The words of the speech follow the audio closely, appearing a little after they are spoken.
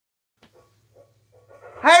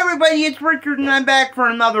Hi everybody, it's Richard and I'm back for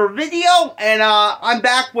another video, and I'm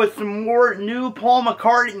back with some more new Paul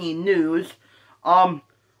McCartney news.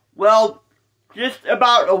 Well, just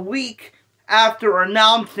about a week after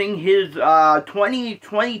announcing his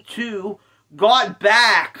 2022 Got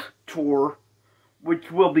Back tour,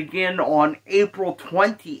 which will begin on April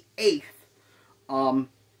 28th.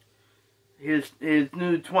 His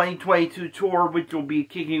new 2022 tour, which will be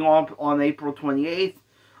kicking off on April 28th.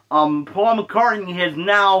 Paul McCartney has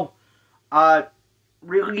now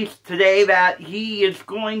released today that he is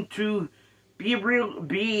going to be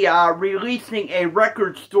releasing a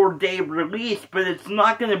record store day release, but it's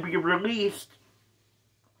not going to be released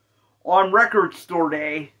on record store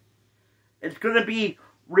day. It's going to be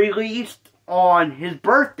released on his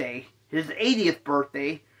birthday, his 80th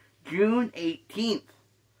birthday, June 18th.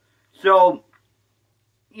 So,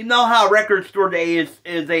 you know how Record Store Day is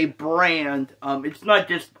a brand. It's not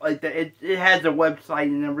just like that. It has a website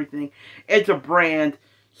and everything. It's a brand.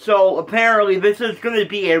 So apparently this is going to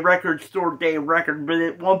be a Record Store Day record, but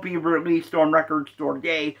it won't be released on Record Store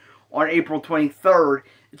Day on April 23rd.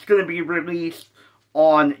 It's going to be released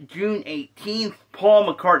on June 18th,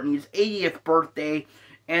 Paul McCartney's 80th birthday,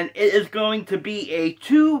 and it is going to be a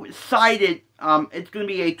two-sided. It's going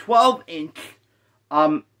to be a 12-inch.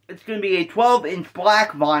 It's going to be a 12-inch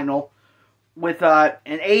black vinyl with an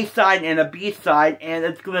A side and a B side, and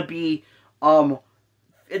it's going to be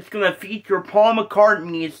it's going to feature Paul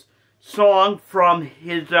McCartney's song from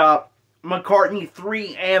his McCartney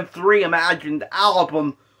 3 and 3 Imagined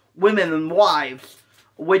album, Women and Wives,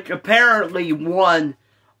 which apparently won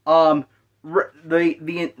the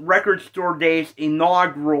Record Store Day's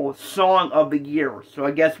inaugural Song of the Year. So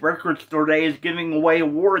I guess Record Store Day is giving away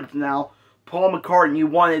awards now. Paul McCartney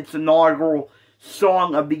won its inaugural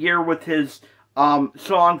Song of the Year with his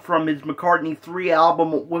song from his McCartney 3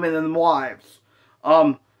 album, Women and Wives.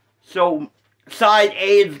 So, side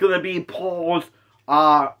A is going to be Paul's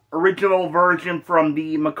original version from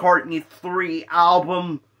the McCartney 3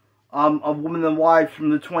 album of Women and Wives from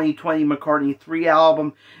the 2020 McCartney 3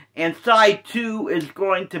 album. And side 2 is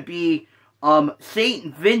going to be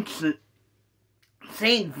St. Vincent's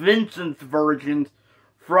version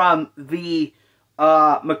from the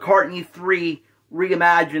McCartney 3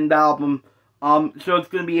 Reimagined album. So it's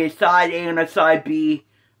going to be a side A and a side B,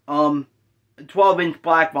 12-inch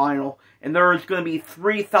black vinyl. And there's going to be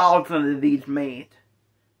 3,000 of these made.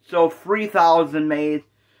 So 3,000 made.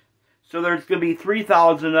 So there's going to be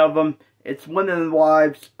 3,000 of them. It's Women and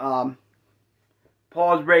Wives,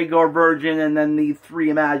 Paul's regular version, and then the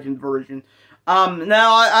 3 Imagined version.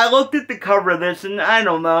 Now, I looked at the cover of this, and I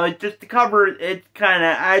don't know, it's just the cover, it's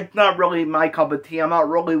not really my cup of tea. I'm not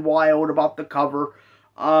really wild about the cover.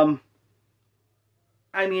 I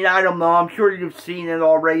mean, I don't know, I'm sure you've seen it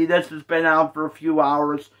already. This has been out for a few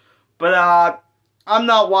hours. But, I'm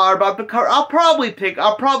not wild about the cover. I'll probably pick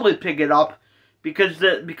it up, because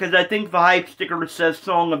I think the hype sticker says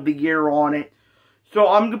Song of the Year on it. So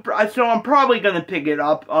I'm probably gonna pick it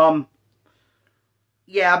up.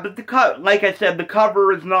 Yeah, but like I said, the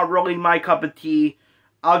cover is not really my cup of tea.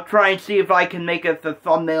 I'll try and see if I can make it the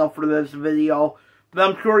thumbnail for this video, but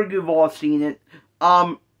I'm sure you've all seen it.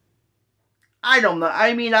 I don't know.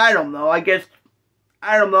 I mean, I don't know. I guess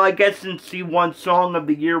since he won Song of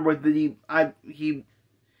the Year with it, he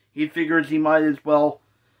figures he might as well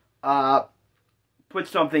put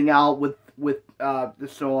something out with the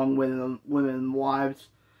song Women and Wives.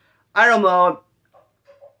 I don't know.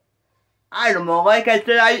 Like I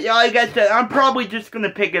said, I'm probably just gonna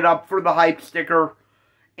pick it up for the hype sticker,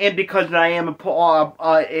 and because I am a Paul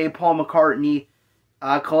McCartney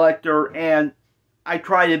collector, and I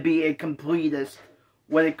try to be a completist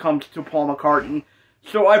when it comes to Paul McCartney,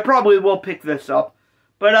 so I probably will pick this up.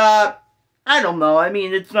 But I don't know. I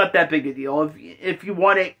mean, it's not that big a deal. If you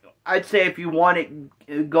want it, I'd say if you want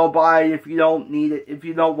it, go buy it. If you don't need it, if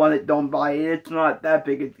you don't want it, don't buy it. It's not that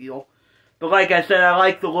big a deal. But like I said, I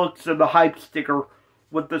like the looks of the hype sticker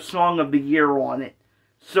with the Song of the Year on it.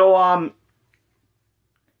 So,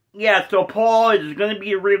 yeah, so Paul is going to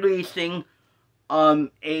be releasing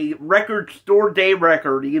a Record Store Day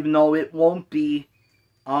record, even though it won't be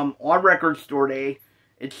on Record Store Day.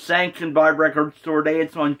 It's sanctioned by Record Store Day.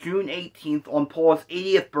 It's on June 18th, on Paul's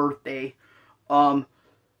 80th birthday.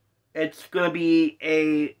 It's going to be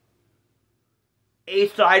a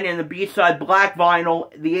A-side and a B-side black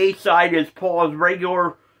vinyl. The A-side is Paul's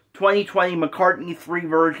regular 2020 McCartney 3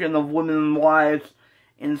 version of Women and Wives.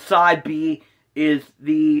 And side B is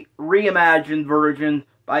the reimagined version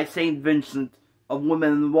by St. Vincent of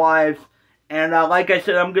Women and Wives. And like I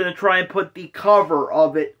said, I'm going to try and put the cover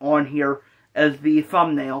of it on here as the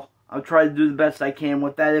thumbnail. I'll try to do the best I can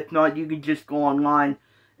with that. If not, you can just go online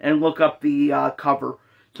and look up the cover.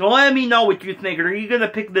 So let me know what you think. Are you going to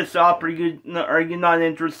pick this up, or are you not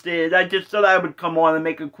interested? I just thought I would come on and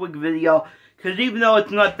make a quick video, because even though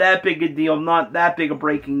it's not that big a deal, not that big of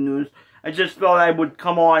breaking news, I just thought I would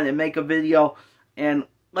come on and make a video, and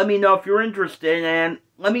let me know if you're interested, and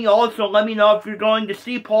let me know if you're going to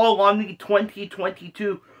see Paul on the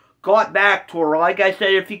 2022 Got Back tour. Like I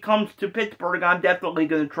said, if he comes to Pittsburgh, I'm definitely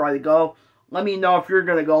going to try to go. Let me know if you're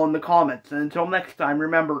going to go in the comments. And until next time,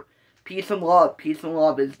 remember, peace and love. Peace and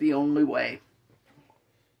love is the only way.